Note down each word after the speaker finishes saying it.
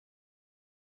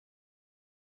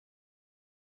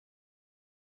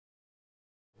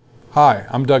Hi,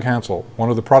 I'm Doug Hansel, one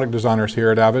of the product designers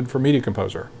here at Avid for Media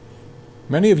Composer.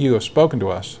 Many of you have spoken to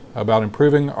us about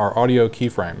improving our audio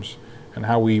keyframes and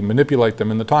how we manipulate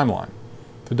them in the timeline.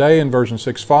 Today in version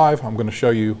 6.5, I'm going to show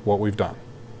you what we've done.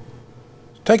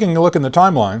 Taking a look in the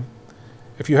timeline,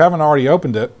 if you haven't already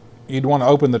opened it, you'd want to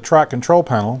open the track control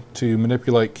panel to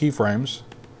manipulate keyframes.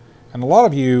 And a lot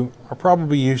of you are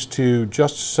probably used to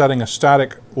just setting a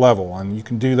static level, and you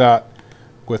can do that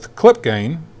with clip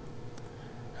gain.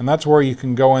 And that's where you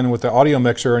can go in with the audio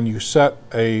mixer and you set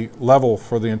a level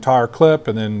for the entire clip,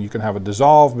 and then you can have a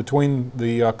dissolve between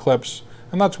the clips,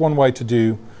 and that's one way to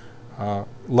do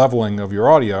leveling of your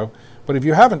audio. But if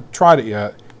you haven't tried it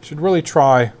yet, you should really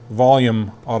try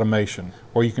volume automation,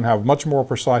 where you can have much more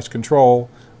precise control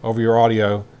over your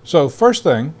audio. So first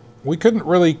thing, we couldn't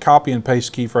really copy and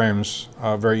paste keyframes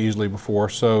very easily before,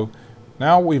 so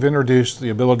now we've introduced the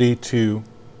ability to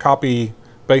copy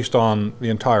based on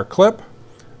the entire clip,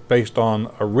 based on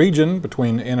a region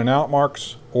between in and out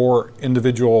marks, or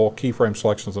individual keyframe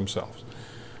selections themselves.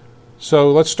 So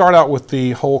let's start out with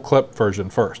the whole clip version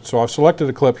first. So I've selected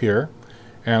a clip here,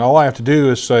 and all I have to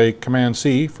do is say Command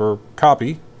C for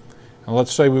copy, and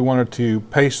let's say we wanted to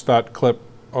paste that clip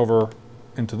over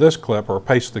into this clip, or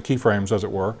paste the keyframes as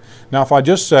it were. Now if I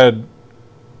just said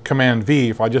Command V,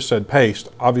 if I just said paste,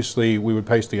 obviously we would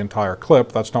paste the entire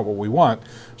clip. That's not what we want.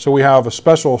 So we have a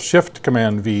special Shift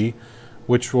Command V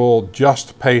which will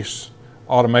just paste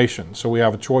automation. So we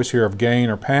have a choice here of gain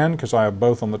or pan, because I have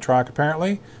both on the track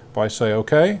apparently. If I say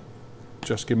OK,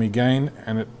 just give me gain,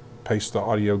 and it pastes the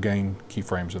audio gain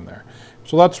keyframes in there.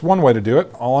 So that's one way to do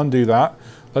it. I'll undo that.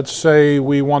 Let's say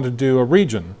we want to do a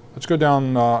region. Let's go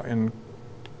down in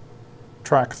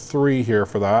track 3 here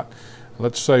for that.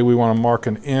 Let's say we want to mark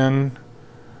an in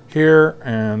here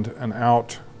and an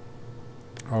out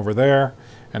over there,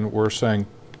 and we're saying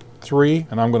 3,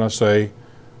 and I'm going to say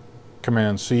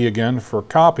Command C again for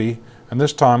copy, and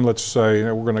this time let's say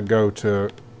we're going to go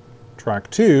to track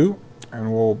 2,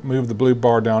 and we'll move the blue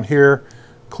bar down here,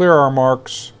 clear our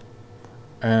marks,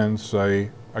 and say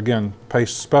again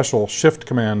paste special Shift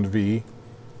Command V,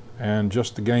 and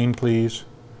just the gain please,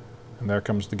 and there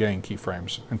comes the gain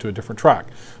keyframes into a different track.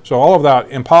 So all of that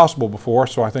impossible before,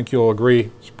 so I think you'll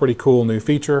agree it's a pretty cool new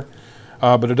feature,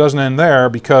 but it doesn't end there,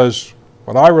 because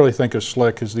what I really think is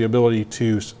slick is the ability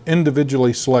to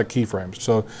individually select keyframes.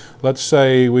 So let's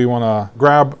say we want to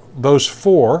grab those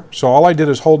 4. So all I did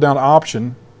is hold down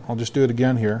Option. I'll just do it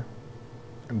again here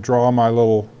and draw my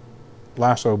little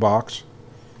lasso box.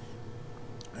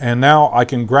 And now I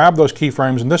can grab those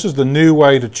keyframes, and this is the new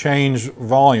way to change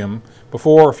volume.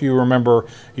 Before, if you remember,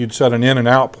 you'd set an in and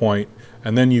out point,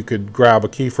 and then you could grab a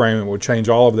keyframe and it would change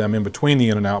all of them in between the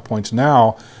in and out points.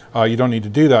 Now you don't need to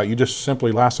do that. You just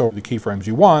simply lasso the keyframes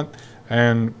you want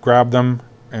and grab them,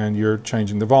 and you're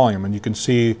changing the volume. And you can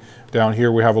see down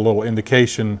here we have a little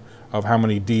indication of how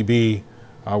many dB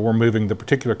we're moving the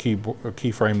particular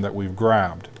keyframe that we've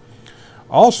grabbed.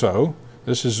 Also,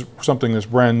 this is something that's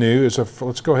brand new.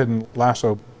 Let's go ahead and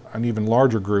lasso an even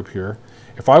larger group here.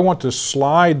 If I want to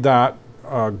slide that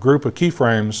group of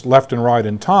keyframes left and right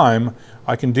in time,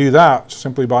 I can do that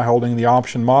simply by holding the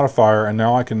Option modifier, and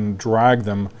now I can drag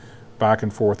them back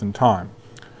and forth in time.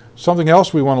 Something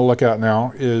else we want to look at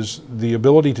now is the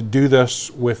ability to do this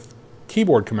with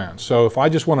keyboard commands. So if I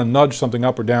just want to nudge something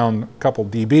up or down a couple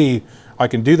dB, I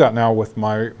can do that now with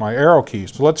my arrow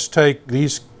keys. So let's take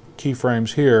these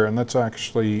keyframes here, and let's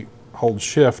actually hold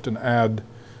Shift and add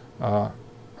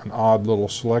an odd little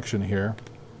selection here.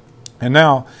 And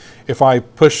now if I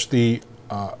push the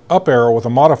up arrow with a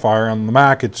modifier, on the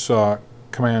Mac it's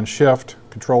Command Shift,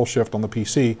 Control Shift on the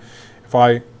PC. If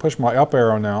I push my up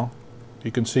arrow now,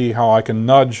 you can see how I can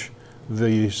nudge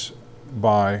these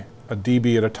by a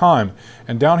dB at a time.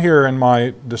 And down here in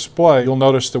my display, you'll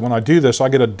notice that when I do this, I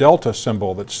get a delta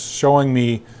symbol that's showing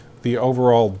me the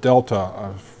overall delta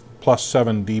of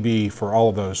 +7 dB for all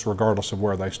of those, regardless of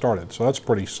where they started. So that's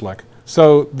pretty slick.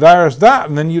 So there's that,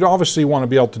 and then you'd obviously want to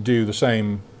be able to do the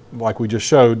same like we just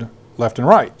showed, left and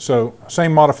right. So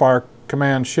same modifier,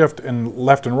 Command Shift and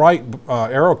left and right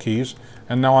arrow keys,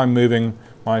 and now I'm moving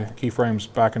my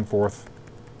keyframes back and forth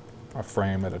a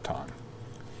frame at a time.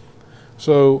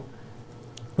 So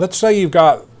let's say you've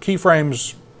got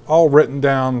keyframes all written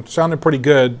down, sounding pretty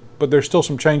good, but there's still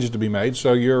some changes to be made,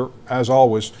 so you're, as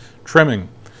always, trimming.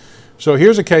 So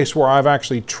here's a case where I've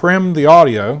actually trimmed the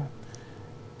audio,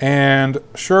 and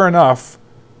sure enough,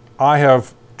 I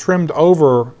have trimmed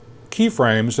over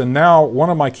keyframes, and now one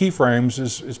of my keyframes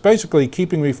is basically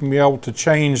keeping me from being able to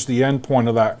change the endpoint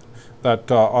of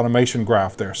that automation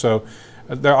graph there. So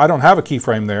I don't have a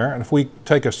keyframe there, and if we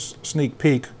take a sneak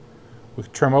peek, we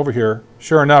trim over here.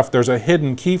 Sure enough, there's a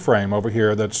hidden keyframe over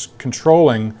here that's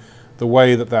controlling the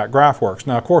way that that graph works.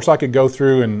 Now, of course, I could go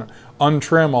through and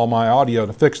untrim all my audio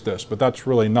to fix this, but that's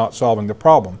really not solving the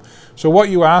problem. So what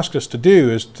you asked us to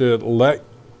do is to let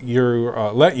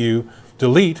you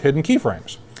delete hidden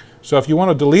keyframes. So if you want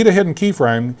to delete a hidden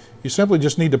keyframe, you simply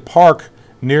just need to park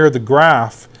near the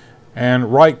graph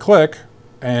and right-click,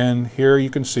 and here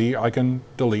you can see I can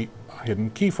delete a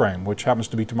hidden keyframe, which happens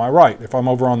to be to my right. If I'm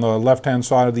over on the left-hand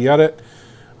side of the edit,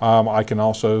 I can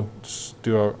also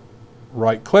do a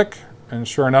right-click, and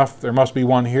sure enough, there must be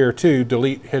one here too,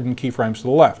 delete hidden keyframes to the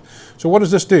left. So what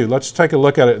does this do? Let's take a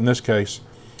look at it in this case.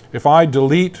 If I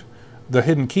delete the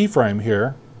hidden keyframe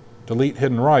here, delete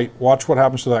hidden right, watch what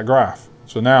happens to that graph.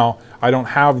 So now I don't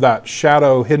have that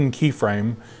shadow hidden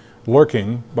keyframe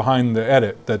lurking behind the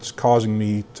edit that's causing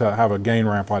me to have a gain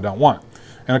ramp I don't want.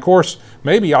 And of course,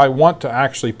 maybe I want to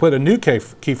actually put a new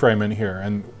keyframe in here.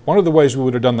 And one of the ways we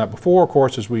would have done that before, of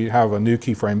course, is we have a new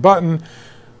keyframe button.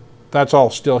 That's all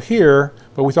still here,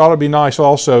 but we thought it'd be nice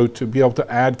also to be able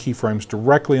to add keyframes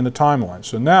directly in the timeline.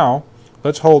 So now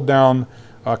let's hold down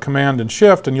Command and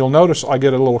Shift, and you'll notice I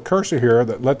get a little cursor here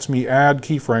that lets me add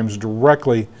keyframes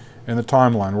directly in the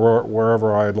timeline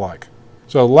wherever I'd like.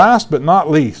 So last but not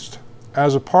least,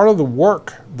 as a part of the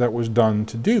work that was done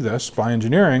to do this by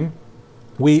engineering,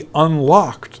 we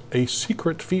unlocked a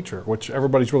secret feature, which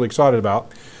everybody's really excited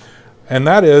about, and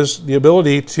that is the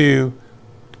ability to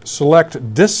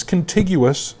select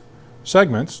discontiguous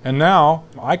segments, and now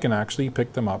I can actually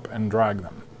pick them up and drag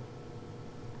them.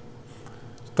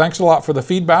 Thanks a lot for the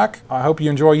feedback. I hope you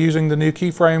enjoy using the new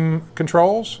keyframe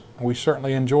controls. We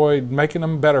certainly enjoyed making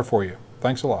them better for you.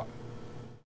 Thanks a lot.